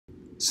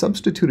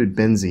Substituted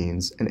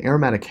benzenes and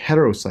aromatic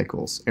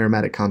heterocycles,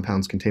 aromatic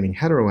compounds containing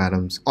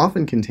heteroatoms,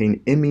 often contain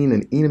imine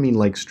and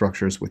enamine-like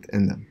structures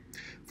within them.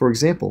 For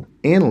example,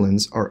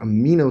 anilines are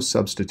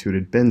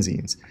amino-substituted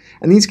benzenes,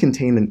 and these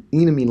contain an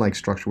enamine-like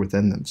structure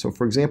within them. So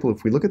for example,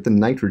 if we look at the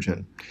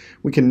nitrogen,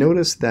 we can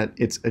notice that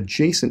it's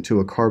adjacent to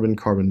a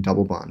carbon-carbon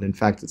double bond. In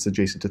fact, it's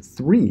adjacent to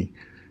 3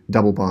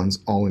 double bonds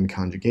all in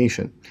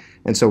conjugation.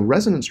 And so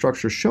resonance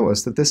structures show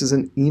us that this is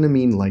an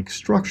enamine-like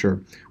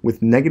structure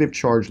with negative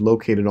charge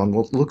located on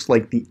what looks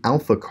like the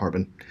alpha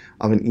carbon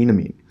of an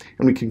enamine.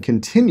 And we can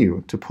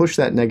continue to push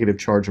that negative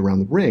charge around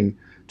the ring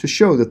to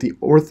show that the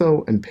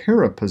ortho and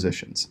para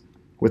positions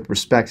with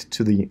respect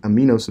to the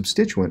amino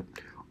substituent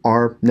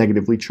are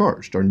negatively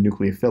charged, are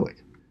nucleophilic.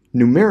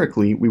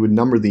 Numerically, we would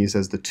number these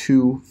as the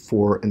 2,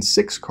 4, and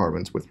 6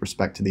 carbons with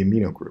respect to the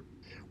amino group.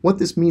 What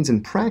this means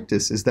in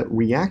practice is that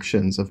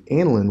reactions of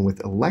aniline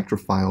with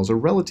electrophiles are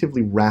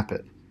relatively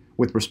rapid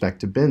with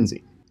respect to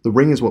benzene. The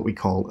ring is what we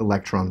call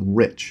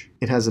electron-rich.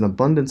 It has an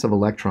abundance of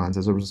electrons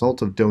as a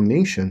result of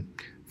donation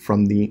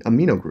from the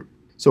amino group.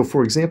 So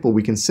for example,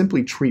 we can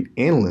simply treat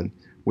aniline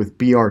with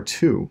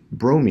Br2,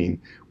 bromine,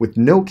 with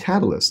no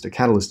catalyst. A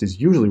catalyst is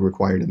usually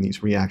required in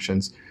these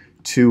reactions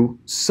to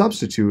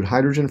substitute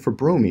hydrogen for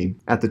bromine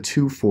at the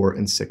 2, 4,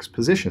 and 6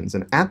 positions.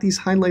 And at these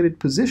highlighted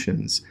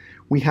positions,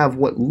 we have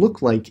what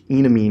look like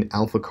enamine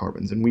alpha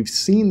carbons, and we've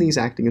seen these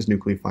acting as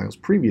nucleophiles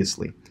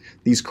previously.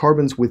 These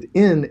carbons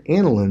within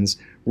anilines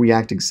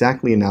react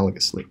exactly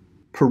analogously.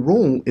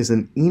 Pyrrole is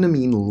an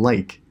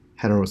enamine-like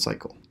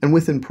heterocycle, and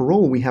within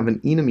pyrrole we have an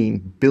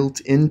enamine built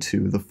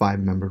into the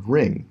 5-membered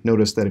ring.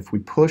 Notice that if we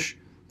push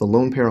the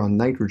lone pair on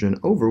nitrogen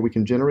over, we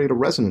can generate a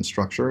resonance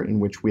structure in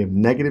which we have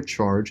negative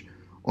charge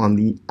on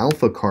the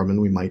alpha carbon,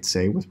 we might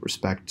say, with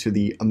respect to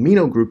the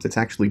amino group that's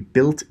actually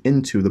built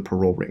into the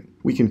pyrrole ring.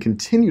 We can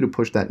continue to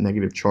push that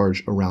negative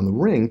charge around the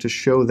ring to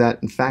show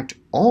that, in fact,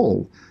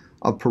 all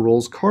of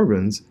pyrrole's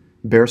carbons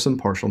bear some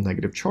partial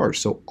negative charge.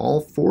 So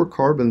all 4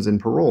 carbons in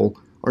pyrrole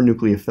are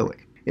nucleophilic.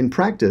 In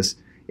practice,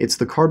 it's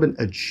the carbon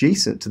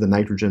adjacent to the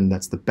nitrogen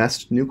that's the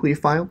best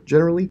nucleophile,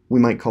 generally.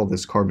 We might call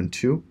this carbon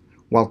 2.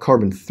 While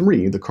carbon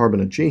 3, the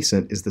carbon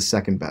adjacent, is the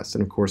second best.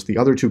 And of course, the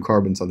other 2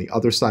 carbons on the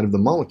other side of the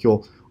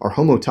molecule are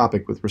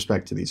homotopic with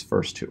respect to these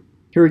first 2.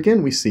 Here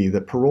again, we see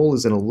that pyrrole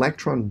is an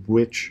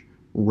electron-rich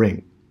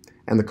ring,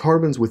 and the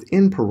carbons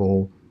within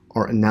pyrrole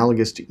are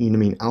analogous to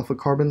enamine alpha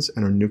carbons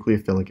and are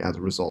nucleophilic as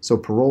a result. So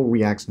pyrrole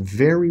reacts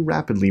very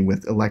rapidly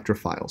with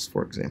electrophiles,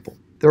 for example.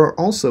 There are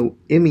also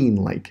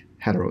imine-like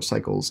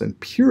heterocycles, and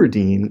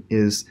pyridine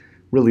is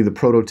really the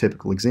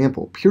prototypical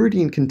example.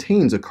 Pyridine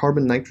contains a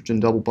carbon-nitrogen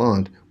double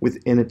bond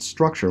within its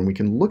structure, and we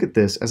can look at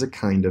this as a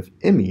kind of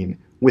imine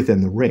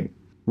within the ring.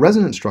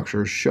 Resonance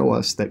structures show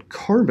us that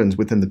carbons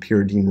within the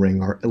pyridine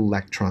ring are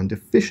electron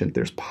deficient.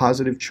 There's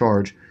positive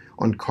charge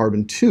on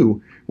carbon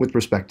 2 with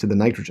respect to the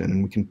nitrogen,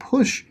 and we can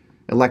push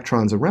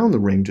electrons around the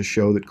ring to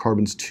show that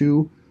carbons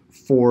 2,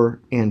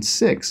 4, and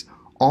 6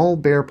 all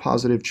bear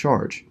positive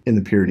charge in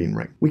the pyridine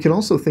ring. We can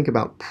also think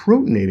about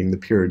protonating the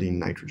pyridine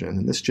nitrogen,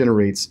 and this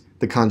generates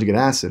the conjugate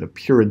acid, a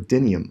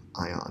pyridinium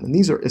ion. And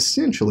these are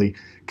essentially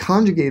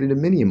conjugated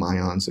iminium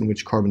ions in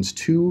which carbons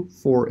 2,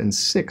 4, and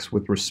 6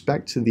 with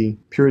respect to the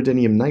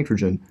pyridinium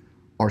nitrogen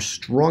are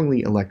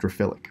strongly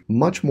electrophilic,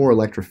 much more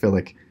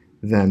electrophilic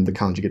than the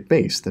conjugate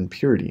base, than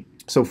pyridine.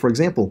 So for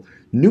example,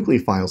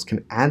 nucleophiles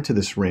can add to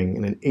this ring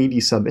in an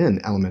AD sub N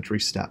elementary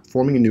step,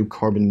 forming a new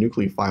carbon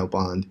nucleophile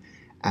bond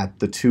at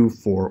the 2,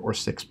 4, or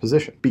 6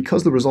 position.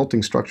 Because the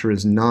resulting structure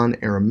is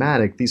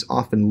non-aromatic, these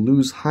often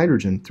lose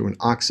hydrogen through an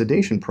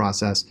oxidation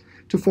process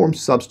to form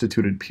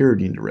substituted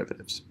pyridine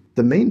derivatives.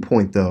 The main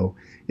point, though,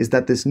 is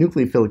that this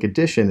nucleophilic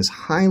addition is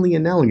highly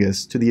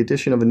analogous to the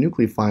addition of a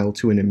nucleophile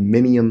to an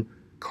iminium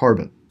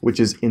carbon, which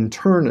is in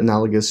turn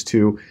analogous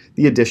to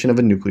the addition of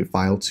a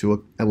nucleophile to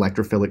an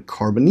electrophilic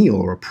carbonyl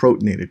or a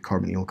protonated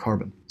carbonyl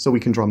carbon. So we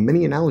can draw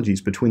many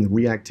analogies between the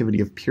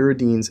reactivity of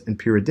pyridines and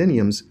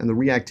pyridiniums and the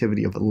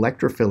reactivity of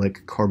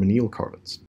electrophilic carbonyl carbons.